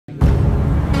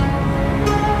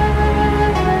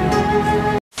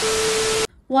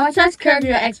Watch us curb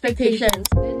your expectations.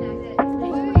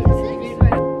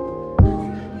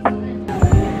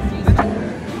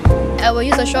 I will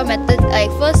use a SHORT method. I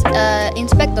first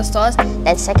inspect the source.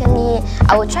 Then secondly,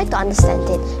 I will try to understand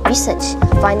it, research,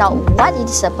 find out what it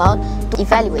is about, to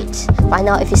evaluate, find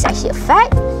out if it's actually a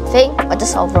fact, fake, or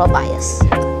just overall bias.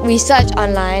 Research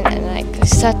online and like a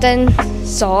certain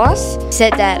source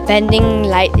said that bending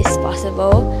light is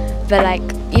possible, but like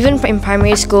even in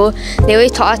primary school, they always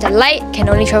taught us that light can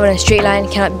only travel in a straight line,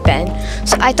 cannot be bent.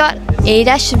 So I thought, hey,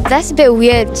 that's a bit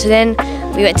weird. So then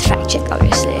we went to fact check,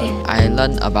 obviously. I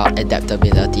learned about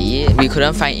adaptability. We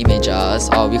couldn't find images,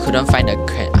 or we couldn't find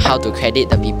how to credit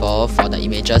the people for the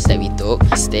images that we took.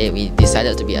 Instead, we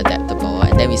decided to be adaptable,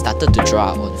 and then we started to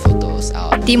draw our own photos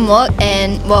out. Teamwork,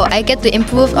 and well, I get to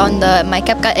improve on my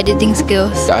CapCut editing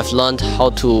skills. I've learned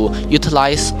how to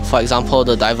utilize, for example,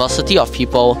 the diversity of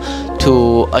people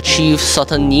to achieve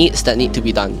certain needs that need to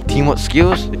be done. Teamwork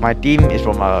skills. My team is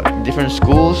from different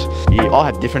schools. We all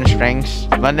have different strengths,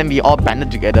 but then we all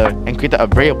banded together and created a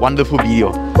very wonderful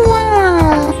video.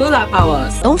 Wow! Full of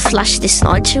powers. Don't flush this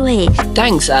knowledge away.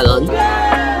 Thanks, Alan.